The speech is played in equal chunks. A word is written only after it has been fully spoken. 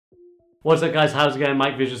What's up guys, how's it going?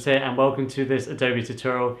 Mikevisuals here and welcome to this Adobe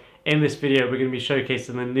tutorial. In this video we're going to be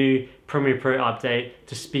showcasing the new Premiere Pro update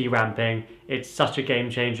to speed ramping. It's such a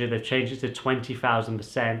game changer. They've changed it to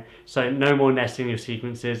 20,000%, so no more nesting your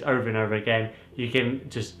sequences over and over again. You can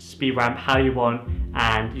just speed ramp how you want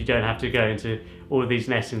and you don't have to go into all of these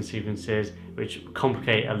nesting sequences which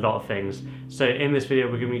complicate a lot of things. So in this video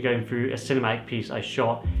we're going to be going through a cinematic piece I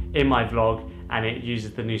shot in my vlog and it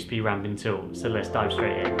uses the new speed ramping tool. So let's dive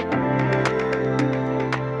straight in.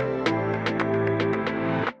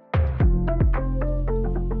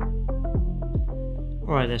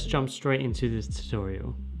 Alright, let's jump straight into this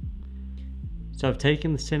tutorial. So I've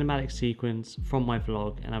taken the cinematic sequence from my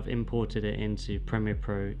vlog and I've imported it into Premiere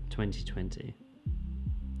Pro 2020.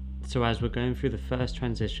 So as we're going through the first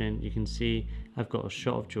transition, you can see I've got a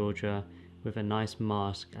shot of Georgia with a nice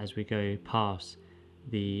mask as we go past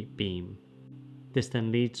the beam. This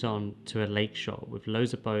then leads on to a lake shot with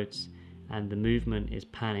loads of boats and the movement is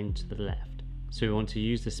panning to the left. So we want to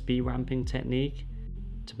use the speed ramping technique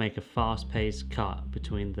to make a fast-paced cut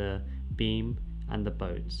between the beam and the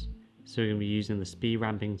boats. So we're going to be using the speed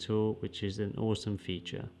ramping tool, which is an awesome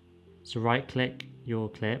feature. So right click your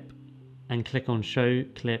clip and click on show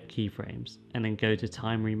clip keyframes and then go to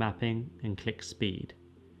time remapping and click speed.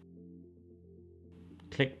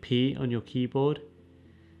 Click P on your keyboard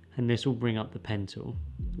and this will bring up the pen tool.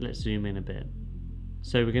 Let's zoom in a bit.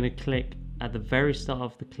 So we're going to click at the very start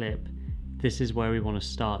of the clip. This is where we want to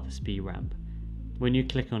start the speed ramp. When you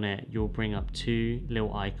click on it, you'll bring up two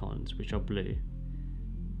little icons which are blue.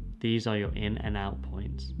 These are your in and out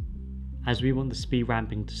points. As we want the speed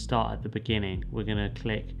ramping to start at the beginning, we're going to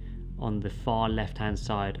click on the far left hand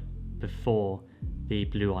side before the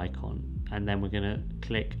blue icon and then we're going to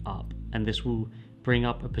click up and this will bring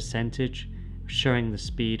up a percentage showing the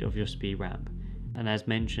speed of your speed ramp. And as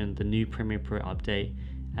mentioned, the new Premiere Pro update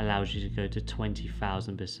allows you to go to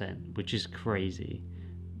 20,000%, which is crazy.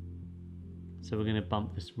 So we're going to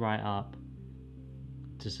bump this right up,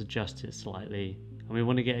 just adjust it slightly, and we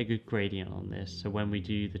want to get a good gradient on this, so when we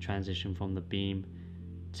do the transition from the beam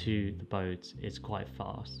to the boats, it's quite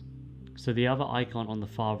fast. So the other icon on the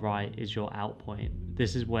far right is your out point.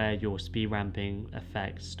 This is where your speed ramping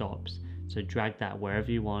effect stops, so drag that wherever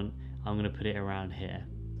you want. I'm going to put it around here,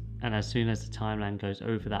 and as soon as the timeline goes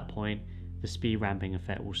over that point, the speed ramping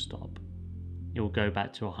effect will stop. It will go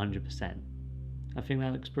back to 100%. I think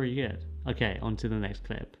that looks pretty good. Okay, on to the next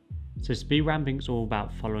clip. So speed ramping is all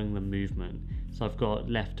about following the movement. So I've got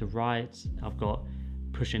left to right, I've got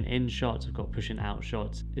pushing in shots, I've got pushing out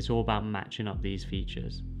shots. It's all about matching up these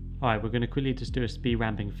features. Alright, we're going to quickly just do a speed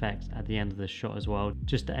ramping effect at the end of the shot as well,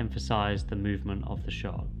 just to emphasize the movement of the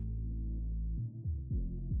shot.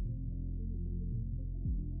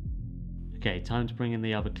 Okay, time to bring in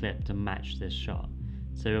the other clip to match this shot.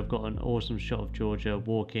 So I've got an awesome shot of Georgia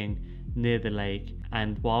walking near the lake,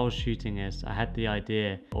 and while I was shooting this I had the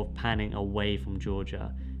idea of panning away from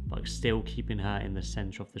Georgia but still keeping her in the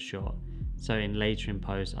center of the shot. So later in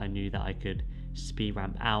post I knew that I could speed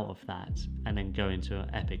ramp out of that and then go into an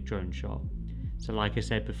epic drone shot. So like I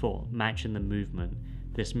said before, matching the movement,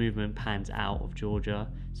 this movement pans out of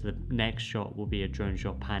Georgia, so the next shot will be a drone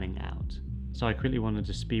shot panning out. So I quickly wanted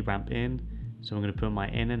to speed ramp in, so I'm going to put my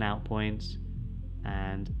in and out points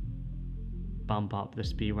and bump up the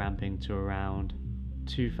speed ramping to around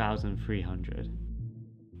 2,300.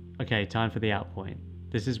 Okay, time for the out point.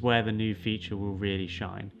 This is where the new feature will really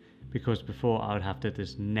shine, because before I would have to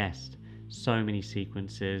just nest so many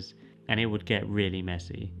sequences and it would get really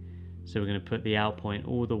messy. So we're going to put the out point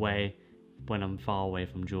all the way when I'm far away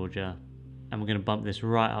from Georgia, and we're going to bump this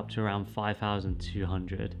right up to around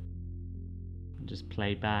 5,200 and just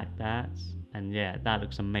play back that, and yeah, that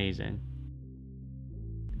looks amazing.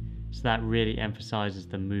 So that really emphasizes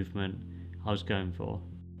the movement I was going for.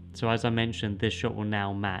 So as I mentioned, this shot will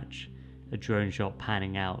now match a drone shot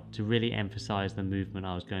panning out to really emphasize the movement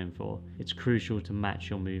I was going for. It's crucial to match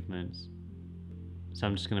your movements. So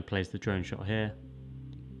I'm just going to place the drone shot here,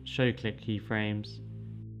 show clip keyframes,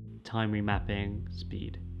 time remapping,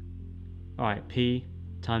 speed. Alright, P,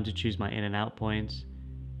 time to choose my in and out points.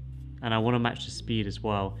 And I want to match the speed as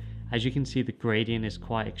well. As you can see, the gradient is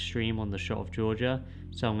quite extreme on the shot of Georgia,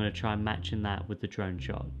 so I'm going to try matching that with the drone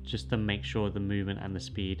shot, just to make sure the movement and the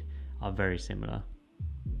speed are very similar.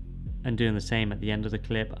 And doing the same at the end of the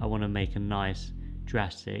clip, I want to make a nice,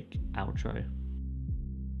 drastic outro.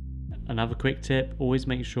 Another quick tip, always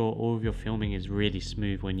make sure all of your filming is really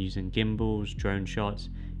smooth when using gimbals, drone shots.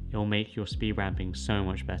 It will make your speed ramping so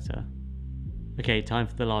much better. Okay, time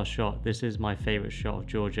for the last shot. This is my favorite shot of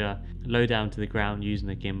Georgia, low down to the ground using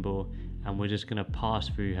the gimbal, and we're just going to pass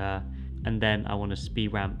through her, and then I want to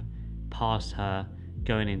speed ramp past her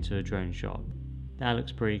going into a drone shot. That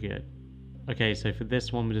looks pretty good. Okay, so for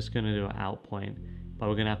this one we're just going to do an out point, but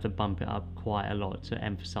we're going to have to bump it up quite a lot to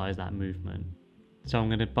emphasize that movement. So I'm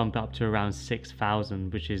going to bump it up to around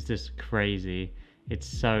 6,000, which is just crazy. It's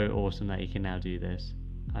so awesome that you can now do this.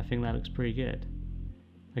 I think that looks pretty good.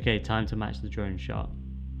 Okay, time to match the drone shot.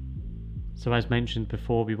 So as mentioned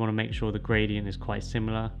before, we want to make sure the gradient is quite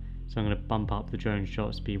similar. So I'm going to bump up the drone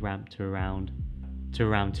shot speed ramp to around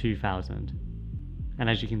 2,000. And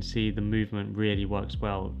as you can see, the movement really works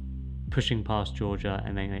well, pushing past Georgia,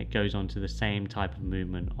 and then it goes on to the same type of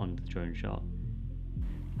movement on the drone shot.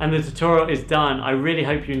 And the tutorial is done. I really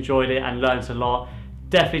hope you enjoyed it and learned a lot.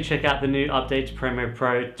 Definitely check out the new update to Premiere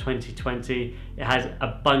Pro 2020. It has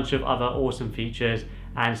a bunch of other awesome features,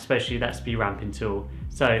 and especially that speed ramping tool.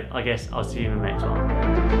 So I guess I'll see you in the next one.